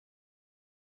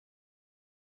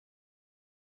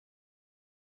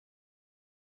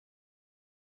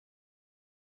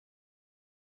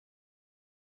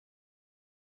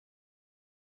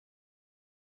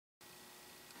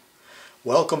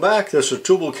Welcome back. This is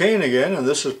tubalcain again, and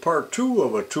this is part 2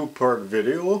 of a two-part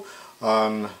video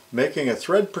on making a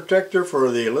thread protector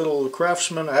for the little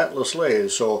CRAFTSMAN Atlas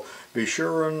lathe. So be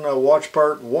sure and watch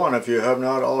part 1 if you have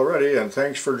not already, and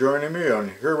thanks for joining me,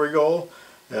 and here we go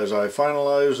as I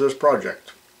finalize this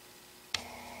project.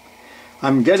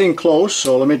 I'm getting close,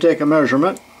 so let me take a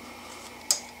measurement.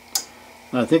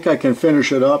 I think I can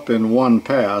finish it up in one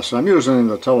pass. I'm using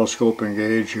the telescoping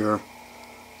gauge here.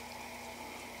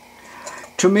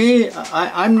 To me,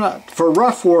 I'm not, for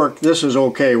rough work this is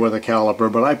okay with a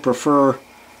caliper, but I prefer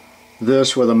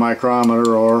this with a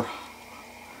micrometer or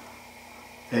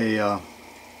a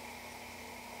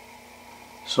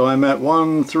so I'm at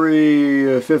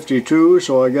 1,352,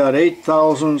 so I got 8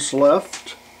 thousandths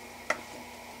left.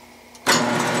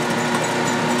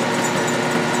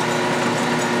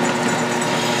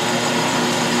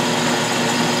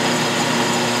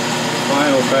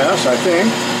 Final pass, I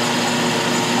think.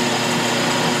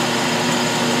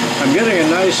 I'm getting a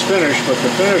nice finish, but the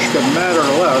finish could matter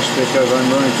less because I'm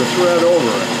going to thread over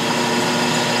it.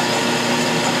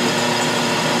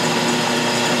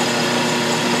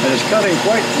 And it's cutting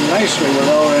quite nicely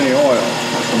without any oil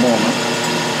at the moment.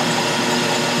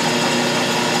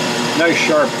 Nice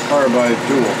sharp carbide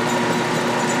tool.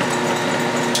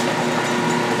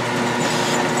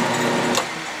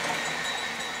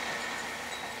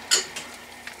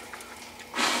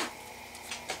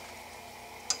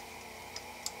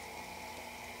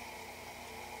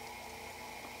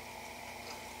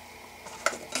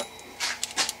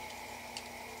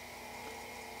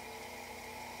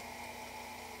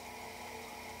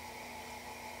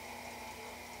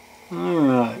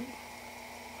 Alright,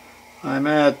 I'm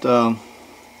at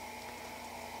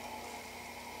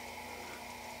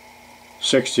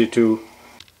 62.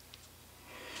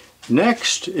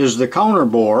 Next is the counter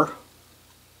bore,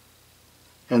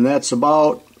 and that's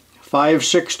about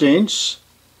 5/16,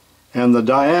 and the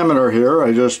diameter here,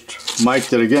 I just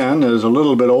mic'd it again, is a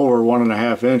little bit over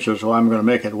 1.5 inches, so I'm going to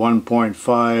make it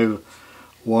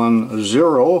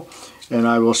 1.510, and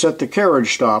I will set the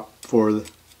carriage stop for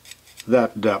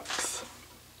that depth.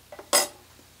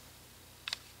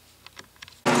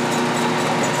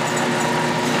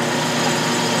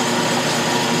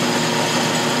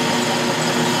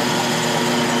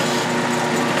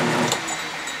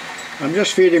 I'm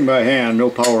just feeding by hand, no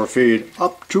power feed,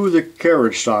 up to the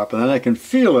carriage stop, and then I can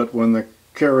feel it when the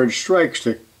carriage strikes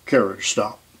the carriage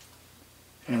stop.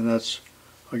 And that's,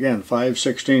 again,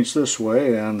 5/16 this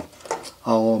way, and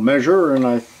I'll measure, and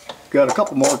I've got a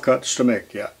couple more cuts to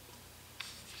make yet.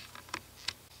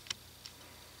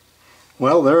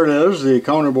 Well, there it is. The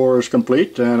counter bore is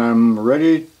complete, and I'm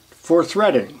ready for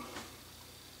threading.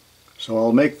 So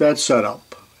I'll make that setup.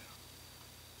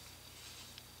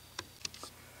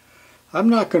 I'm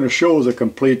not going to show the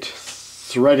complete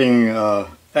threading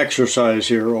exercise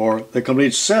here or the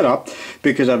complete setup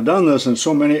because I've done this in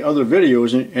so many other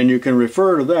videos, and you can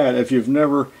refer to that if you've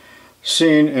never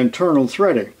seen internal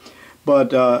threading. But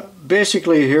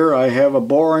basically here I have a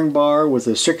boring bar with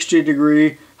a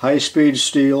 60-degree high-speed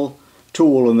steel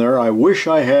tool in there. I wish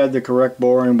I had the correct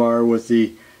boring bar with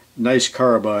the nice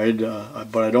carbide,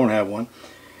 but I don't have one.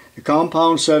 The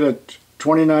compound set at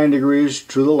 29 degrees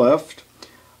to the left.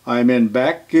 I'm in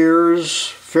back gears,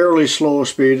 fairly slow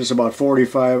speed, it's about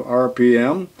 45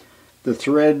 RPM. The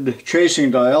thread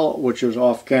chasing dial, which is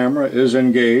off camera, is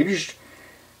engaged.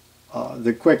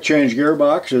 The quick change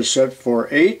gearbox is set for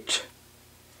 8,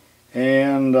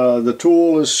 and the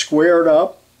tool is squared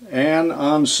up and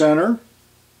on center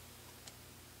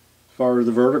as far as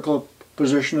the vertical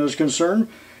position is concerned.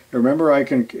 Remember,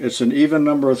 it's an even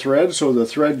number of threads, so the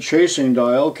thread chasing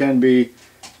dial can be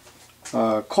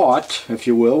caught, if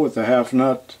you will, with the half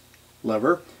nut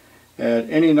lever at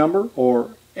any number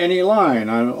or any line.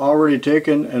 I've already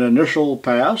taken an initial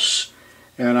pass,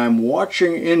 and I'm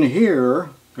watching in here,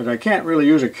 because I can't really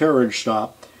use a carriage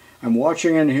stop. I'm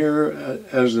watching in here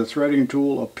as the threading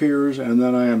tool appears, and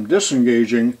then I am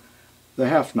disengaging the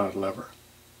half nut lever.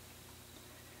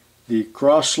 The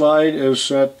cross slide is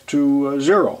set to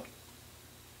 0.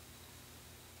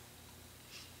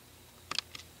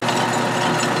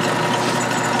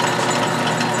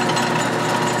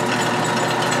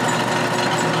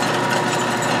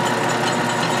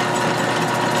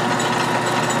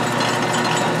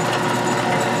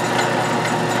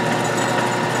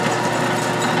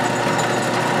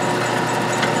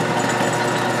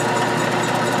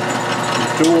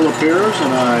 The tool appears,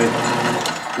 and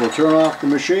I will turn off the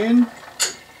machine,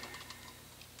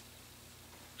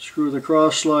 screw the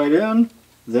cross slide in,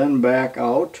 then back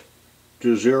out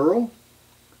to 0.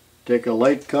 Take a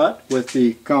light cut with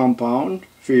the compound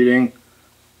feeding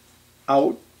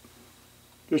out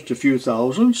just a few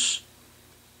thousandths.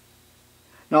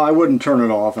 Now I wouldn't turn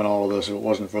it off and all of this if it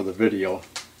wasn't for the video.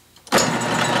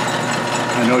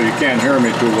 I know you can't hear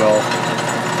me too well.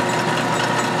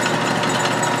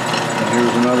 And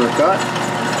here's another cut.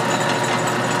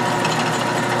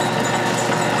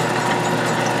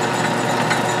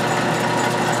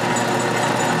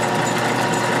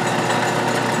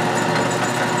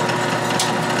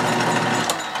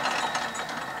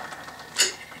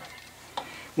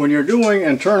 When you're doing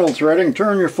internal threading,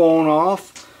 turn your phone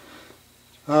off,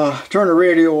 turn the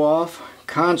radio off,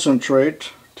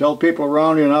 concentrate, tell people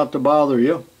around you not to bother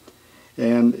you,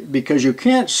 and because you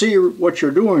can't see what you're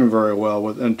doing very well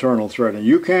with internal threading.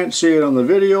 You can't see it on the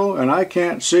video, and I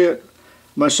can't see it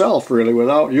myself really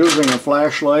without using a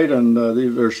flashlight, and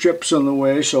there's chips in the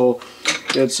way, so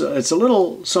it's a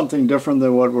little something different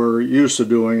than what we're used to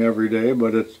doing every day,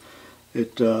 but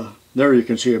there you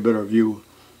can see a better view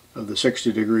of the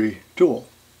 60-degree tool.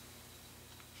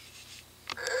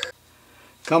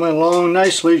 Coming along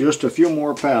nicely, just a few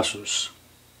more passes.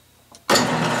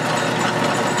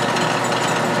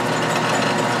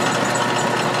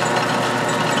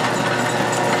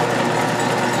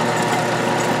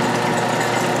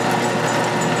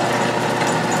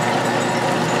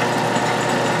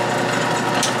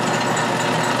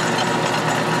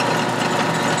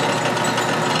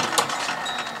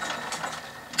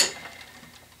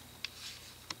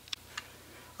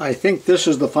 I think this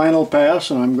is the final pass,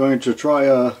 and I'm going to try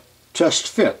a test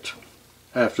fit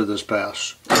after this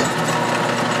pass.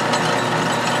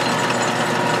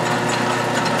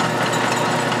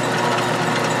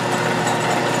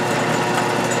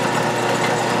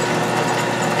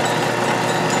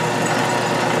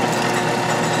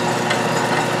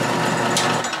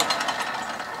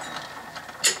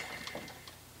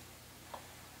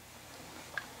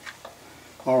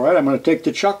 Alright, I'm going to take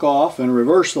the chuck off and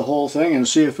reverse the whole thing and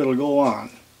see if it'll go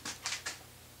on.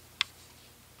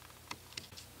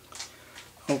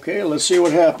 Okay, let's see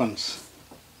what happens.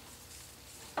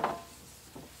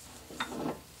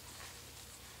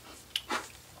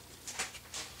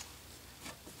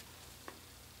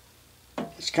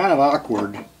 It's kind of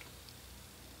awkward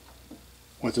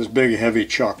with this big heavy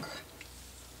chuck.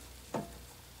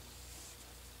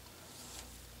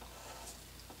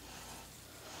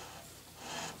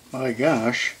 My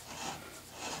gosh.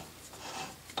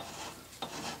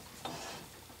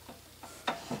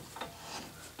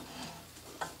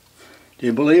 Do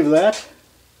you believe that?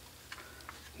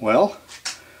 Well,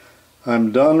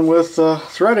 I'm done with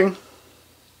threading.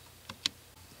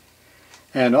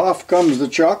 And off comes the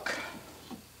chuck.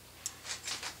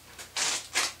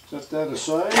 Set that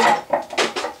aside.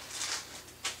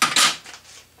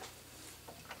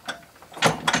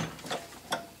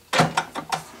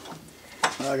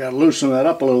 I got to loosen that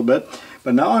up a little bit,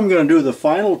 but now I'm going to do the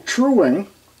final truing.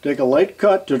 Take a light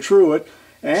cut to true it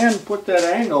and put that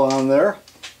angle on there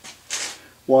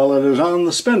while it is on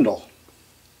the spindle.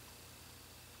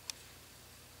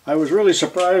 I was really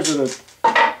surprised that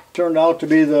it turned out to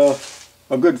be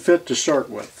a good fit to start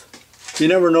with. You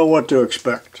never know what to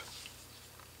expect.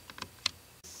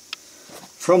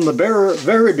 From the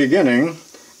very beginning,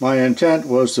 my intent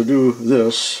was to do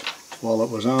this while it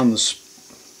was on the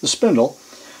spindle.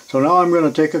 So now I'm going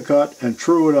to take a cut and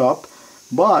true it up,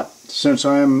 but since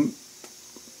I'm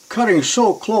cutting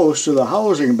so close to the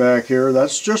housing back here,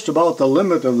 that's just about the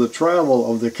limit of the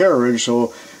travel of the carriage,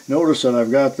 so notice that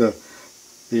I've got the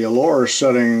allure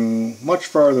setting much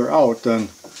farther out than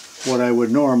what I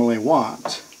would normally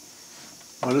want,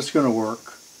 but it's going to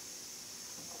work.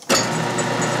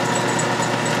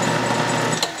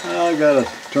 I got to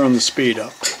turn the speed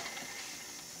up.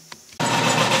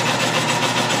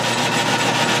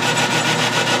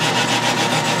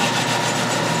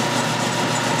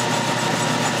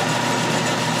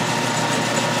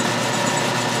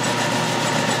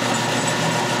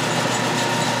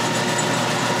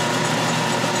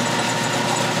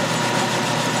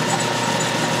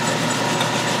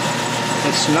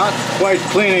 It's not quite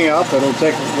cleaning up, it'll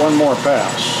take one more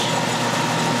pass.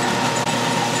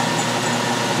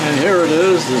 And here it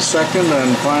is, the second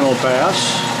and final pass.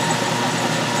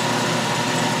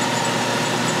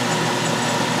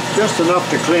 Just enough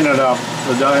to clean it up.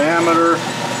 The diameter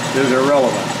is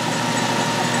irrelevant.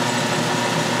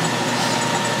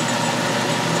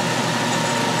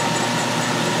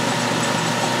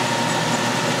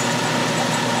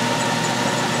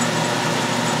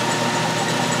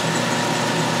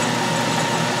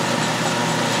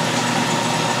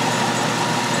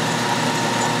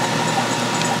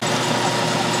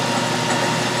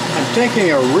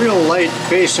 Taking a real light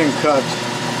facing cut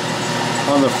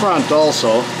on the front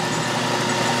also,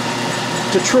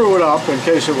 to true it up in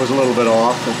case it was a little bit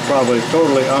off. It's probably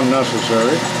totally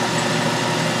unnecessary.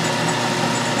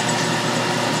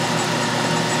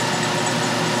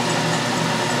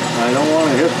 I don't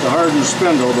want to hit the hardened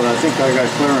spindle, but I think I got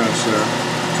clearance there.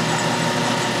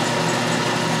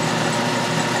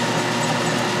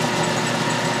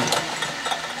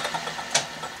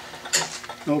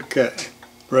 Okay,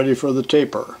 ready for the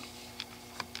taper.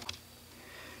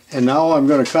 And now I'm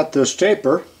going to cut this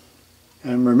taper.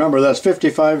 And remember, that's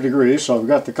 55 degrees, so I've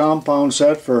got the compound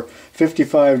set for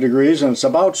 55 degrees, and it's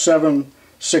about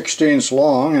 7/16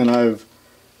 long, and I've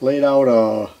laid out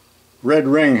a red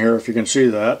ring here, if you can see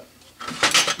that.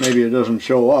 Maybe it doesn't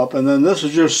show up. And then this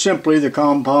is just simply the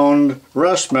compound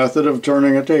rest method of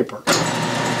turning a taper.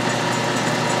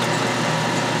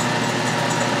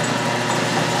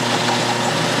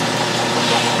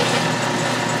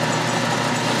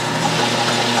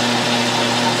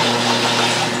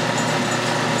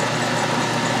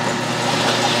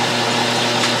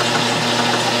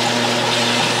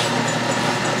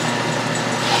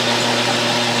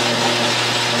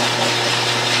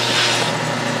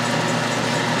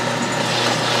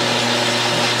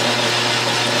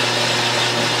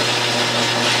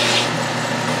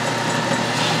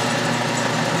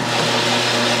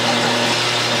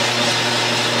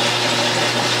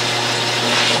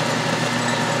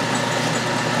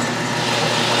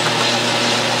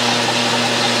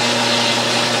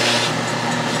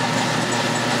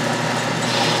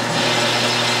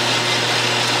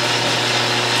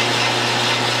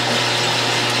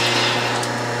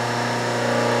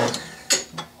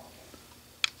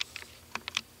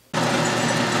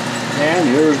 And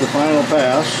here's the final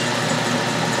pass.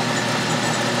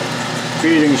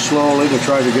 Feeding slowly to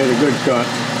try to get a good cut.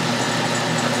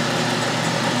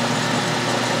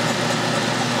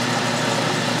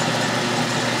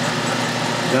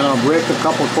 Then I'll break a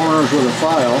couple corners with a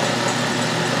file,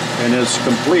 and it's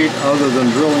complete other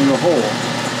than drilling the hole.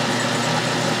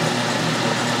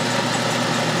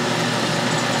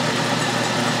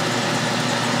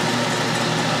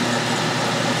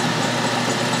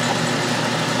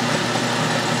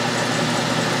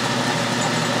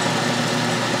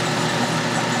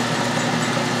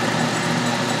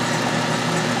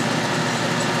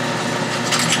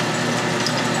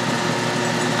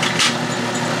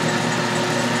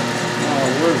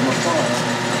 Where's my file?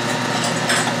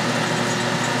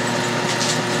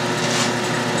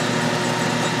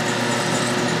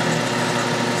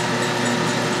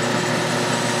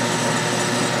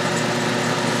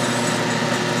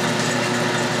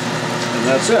 And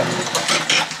that's it.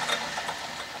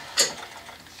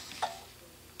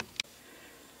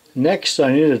 Next,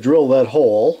 I need to drill that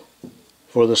hole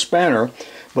for the spanner,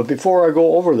 but before I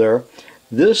go over there,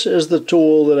 this is the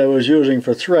tool that I was using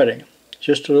for threading.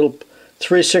 Just a little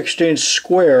 3/16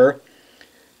 square,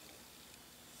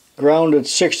 grounded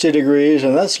 60 degrees,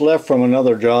 and that's left from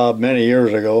another job many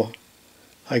years ago.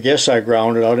 I guess I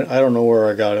ground it. I don't know where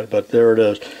I got it, but there it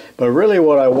is. But really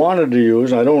what I wanted to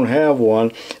use, and I don't have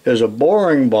one, is a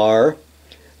boring bar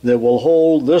that will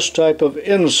hold this type of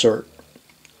insert.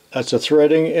 That's a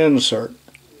threading insert.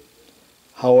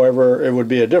 However, it would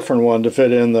be a different one to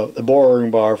fit in the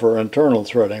boring bar for internal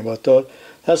threading, but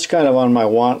that's kind of on my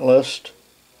want list.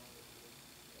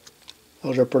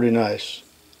 Those are pretty nice.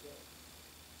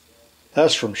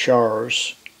 That's from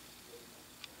Shars.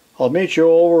 I'll meet you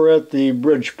over at the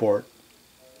Bridgeport.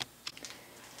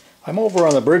 I'm over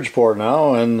on the Bridgeport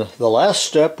now, and the last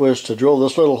step was to drill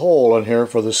this little hole in here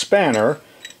for the spanner,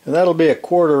 and that'll be a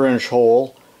 1/4 inch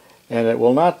hole, and it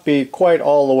will not be quite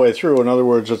all the way through. In other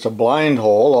words, it's a blind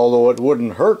hole, although it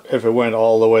wouldn't hurt if it went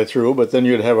all the way through, but then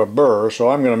you'd have a burr,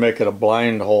 so I'm going to make it a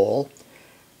blind hole.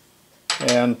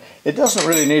 And it doesn't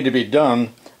really need to be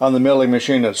done on the milling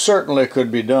machine. It certainly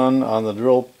could be done on the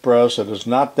drill press. It is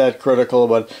not that critical,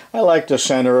 but I like to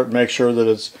center it, make sure that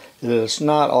it's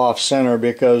not off center,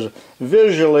 because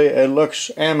visually it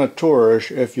looks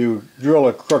amateurish if you drill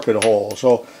a crooked hole.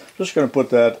 So just going to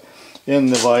put that in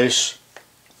the vise,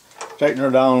 tighten her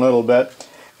down a little bit,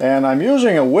 and I'm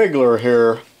using a wiggler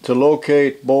here to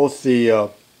locate both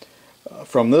the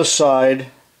from this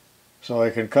side, so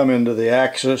I can come into the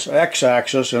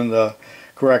x-axis in the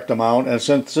correct amount. And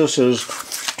since this is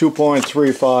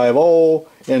 2.350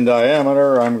 in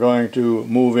diameter, I'm going to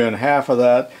move in half of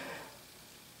that.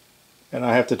 And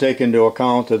I have to take into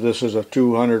account that this is a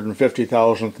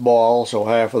 250,000th ball, so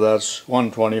half of that's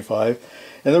 125.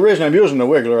 And the reason I'm using the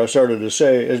wiggler, I started to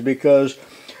say, is because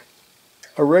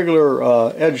a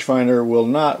regular edge finder will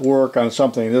not work on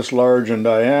something this large in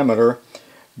diameter,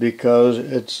 because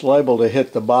it's liable to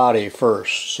hit the body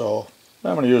first. So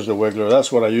I'm going to use the wiggler.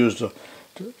 That's what I use to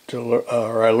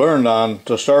or I learned on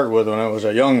to start with when I was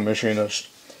a young machinist.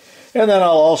 And then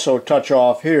I'll also touch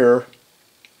off here,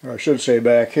 or I should say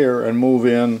back here, and move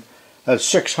in at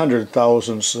 600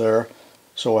 thousandths there.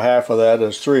 So half of that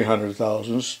is 300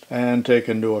 thousandths, and take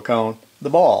into account the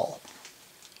ball.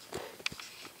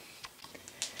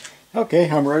 Okay,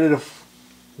 I'm ready to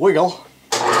wiggle.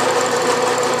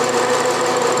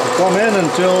 I'll come in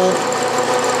until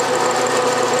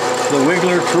the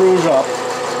wiggler trues up.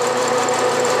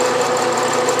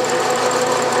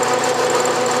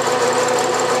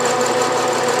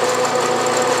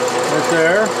 Right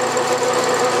there.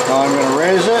 Now I'm going to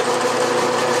raise it,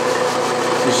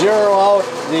 zero out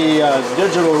the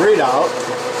digital readout,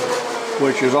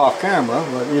 which is off camera,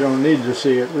 but you don't need to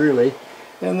see it really.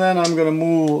 And then I'm going to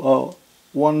move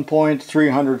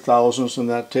 1.300 thousandths, and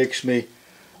that takes me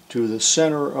to the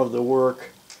center of the work.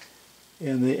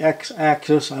 In the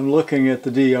x-axis, I'm looking at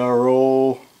the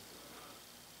DRO.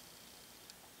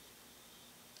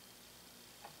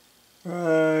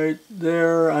 Right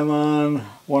there, I'm on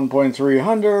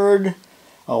 1.300.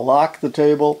 I'll lock the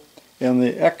table in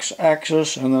the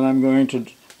x-axis, and then I'm going to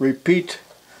repeat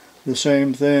the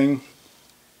same thing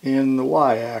in the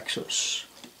y-axis.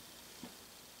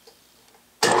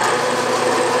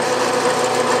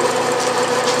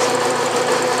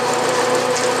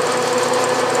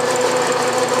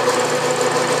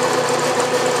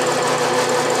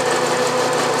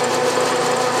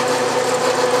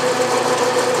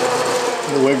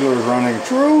 The wiggler is running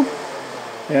true,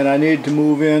 and I need to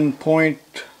move in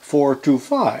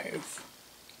 0.425,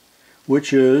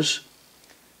 which is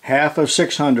half of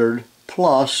 600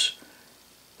 plus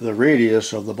the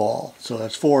radius of the ball. So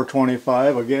that's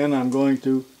 425. Again, I'm going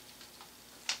to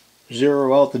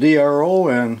zero out the DRO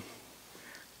and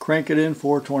crank it in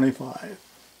 425.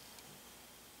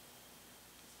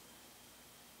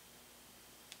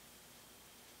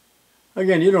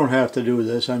 Again, you don't have to do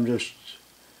this. I'm just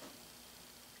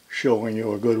showing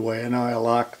you a good way. And now I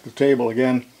lock the table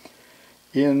again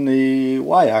in the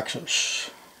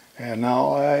y-axis, and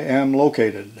now I am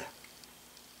located,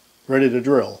 ready to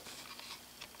drill.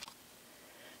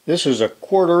 This is a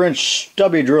 1/4 inch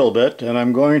stubby drill bit, and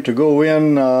I'm going to go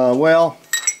in, well,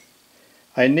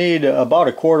 I need about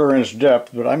a 1/4 inch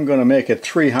depth, but I'm going to make it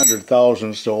 300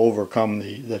 thousandths to overcome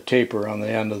the taper on the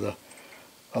end of the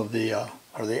or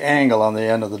the angle on the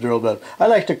end of the drill bit. I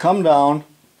like to come down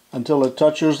until it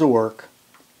touches the work.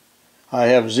 I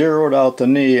have zeroed out the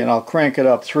knee, and I'll crank it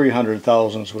up 300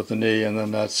 thousandths with the knee, and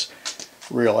then that's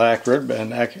real accurate,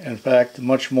 and in fact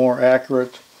much more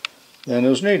accurate than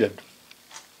is needed.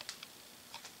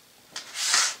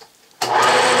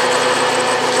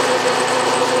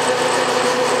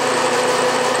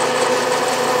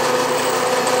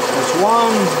 That's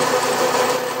 1,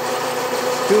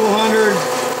 200,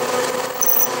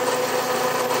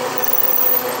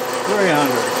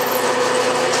 300.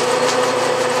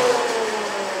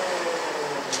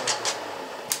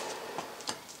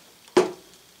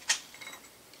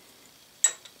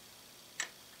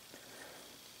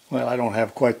 Well, I don't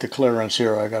have quite the clearance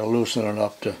here. I got to loosen it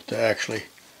up to actually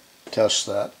test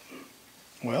that.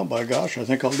 Well, by gosh, I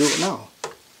think I'll do it now.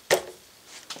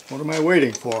 What am I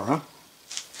waiting for, huh?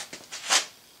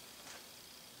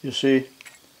 You see,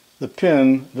 the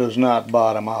pin does not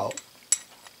bottom out.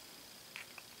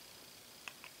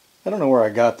 I don't know where I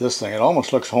got this thing. It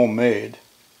almost looks homemade.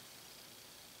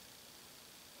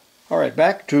 Alright,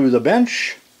 back to the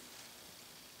bench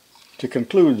to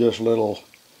conclude this little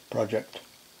project.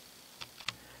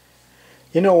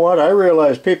 You know what? I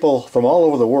realize people from all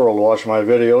over the world watch my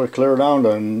videos, clear down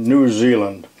to New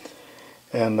Zealand.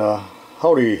 And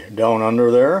howdy down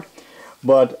under there.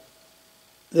 But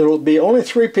there will be only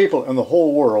 3 people in the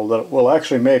whole world that will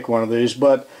actually make one of these,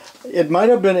 but it might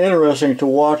have been interesting to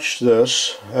watch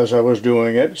this as I was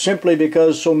doing it, simply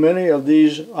because so many of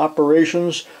these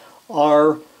operations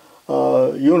are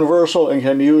universal and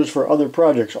can be used for other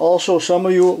projects. Also, some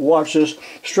of you watch this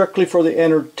strictly for the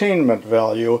entertainment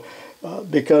value,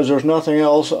 because there's nothing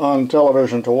else on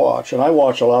television to watch. And I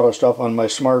watch a lot of stuff on my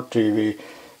smart TV.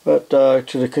 But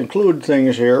to conclude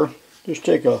things here, just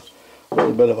take a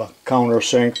little bit of a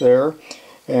countersink there.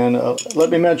 And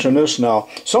let me mention this now.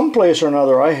 Someplace or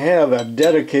another I have a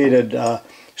dedicated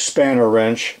spanner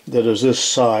wrench that is this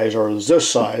size, or is this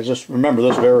size. Just remember,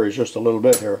 this varies just a little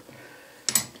bit here.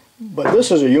 But this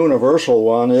is a universal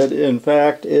one. It in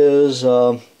fact is,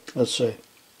 let's see,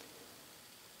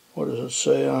 what does it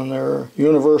say on there?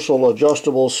 Universal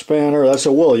adjustable spanner. That's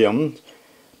a Williams,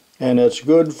 and it's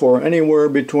good for anywhere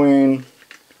between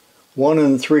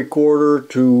 1 3/4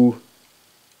 to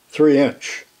 3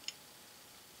 inch.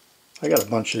 I got a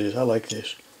bunch of these. I like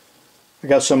these. I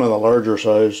got some of the larger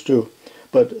size too.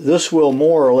 But this will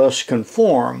more or less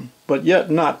conform, but yet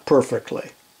not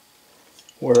perfectly.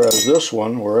 Whereas this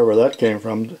one, wherever that came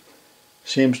from,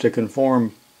 seems to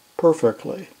conform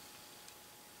perfectly.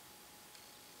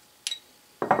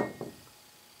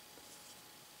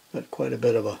 Got quite a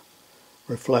bit of a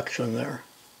reflection there.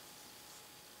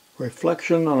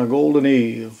 Reflection on a golden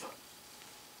eve.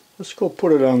 Let's go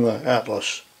put it on the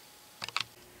Atlas.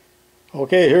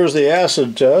 Okay, here's the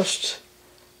acid test.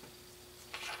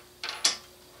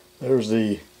 There's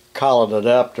the collet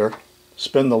adapter,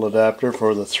 spindle adapter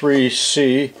for the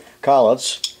 3C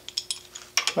collets.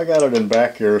 I got it in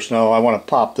back here, so now I want to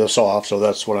pop this off, so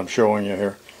that's what I'm showing you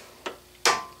here.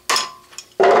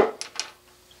 And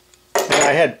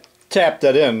I had tapped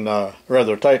that in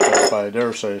rather tightly, if I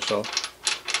dare say so.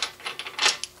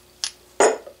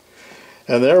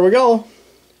 And there we go.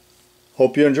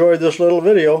 Hope you enjoyed this little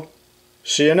video.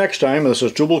 See you next time. This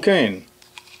is tubalcain.